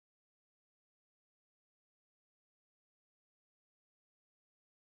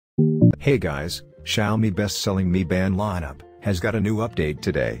Hey guys, Xiaomi best-selling Mi Band lineup has got a new update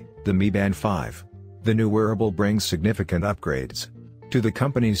today, the Mi Band 5. The new wearable brings significant upgrades to the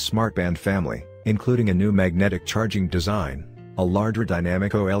company's smart band family, including a new magnetic charging design, a larger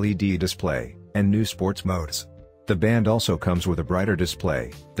dynamic OLED display, and new sports modes. The band also comes with a brighter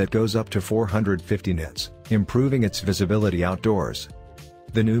display that goes up to 450 nits, improving its visibility outdoors.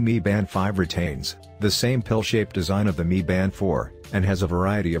 The new Mi Band 5 retains the same pill-shaped design of the Mi Band 4, and has a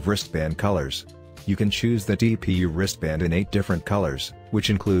variety of wristband colors. You can choose the TPU wristband in 8 different colors, which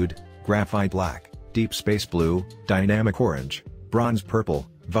include graphite black, deep space blue, dynamic orange, bronze purple,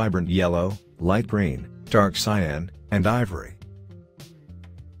 vibrant yellow, light green, dark cyan, and ivory.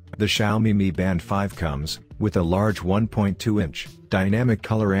 The Xiaomi Mi Band 5 comes with a large 1.2-inch dynamic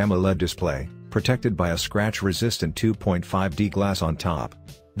color AMOLED display, protected by a scratch-resistant 2.5D glass on top.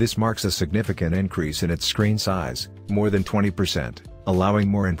 This marks a significant increase in its screen size, more than 20%, allowing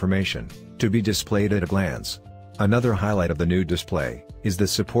more information to be displayed at a glance. Another highlight of the new display is the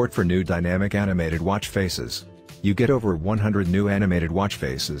support for new dynamic animated watch faces. You get over 100 new animated watch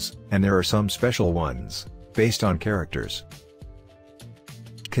faces, and there are some special ones based on characters.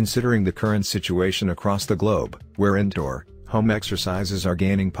 Considering the current situation across the globe, where indoor, home exercises are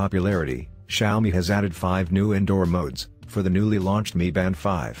gaining popularity, Xiaomi has added 5 new indoor modes for the newly launched Mi Band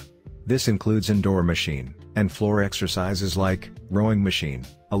 5. This includes indoor machine and floor exercises like rowing machine,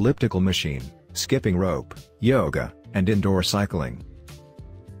 elliptical machine, skipping rope, yoga, and indoor cycling.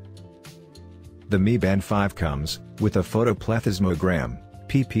 The Mi Band 5 comes with a photoplethysmogram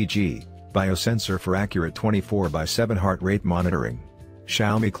 (PPG) biosensor for accurate 24/7 heart rate monitoring.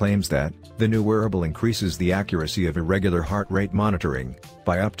 Xiaomi claims that the new wearable increases the accuracy of irregular heart rate monitoring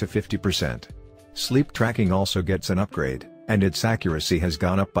by up to 50%. Sleep tracking also gets an upgrade, and its accuracy has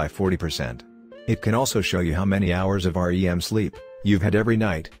gone up by 40%. It can also show you how many hours of REM sleep you've had every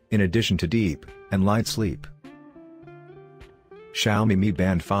night, in addition to deep and light sleep. Xiaomi Mi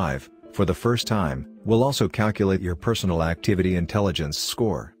Band 5, for the first time, will also calculate your personal activity intelligence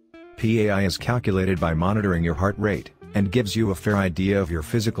score. PAI is calculated by monitoring your heart rate, and gives you a fair idea of your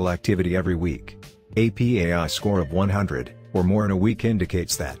physical activity every week. A PAI score of 100, or more in a week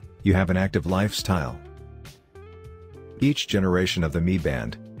indicates that you have an active lifestyle. Each generation of the Mi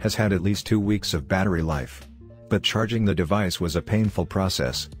Band has had at least 2 weeks of battery life. But charging the device was a painful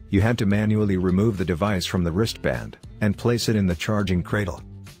process. You had to manually remove the device from the wristband, and place it in the charging cradle.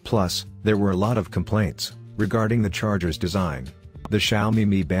 Plus, there were a lot of complaints regarding the charger's design. The Xiaomi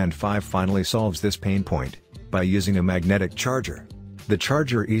Mi Band 5 finally solves this pain point by using a magnetic charger. The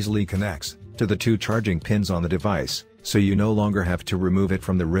charger easily connects to the 2 charging pins on the device, so you no longer have to remove it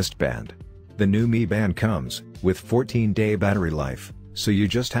from the wristband. The new Mi Band comes with 14-day battery life, so you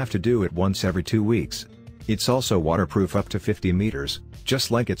just have to do it once every 2 weeks. It's also waterproof up to 50 meters, just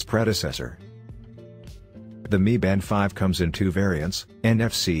like its predecessor. The Mi Band 5 comes in 2 variants,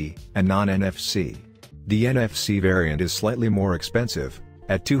 NFC and non-NFC. The NFC variant is slightly more expensive,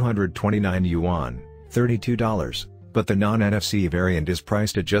 at 229 yuan, $32, but the non-NFC variant is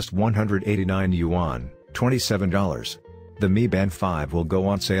priced at just 189 yuan, $27. The Mi Band 5 will go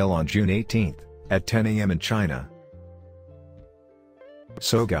on sale on June 18th, at 10 a.m. in China.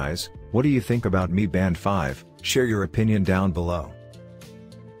 So guys, what do you think about Mi Band 5? Share your opinion down below.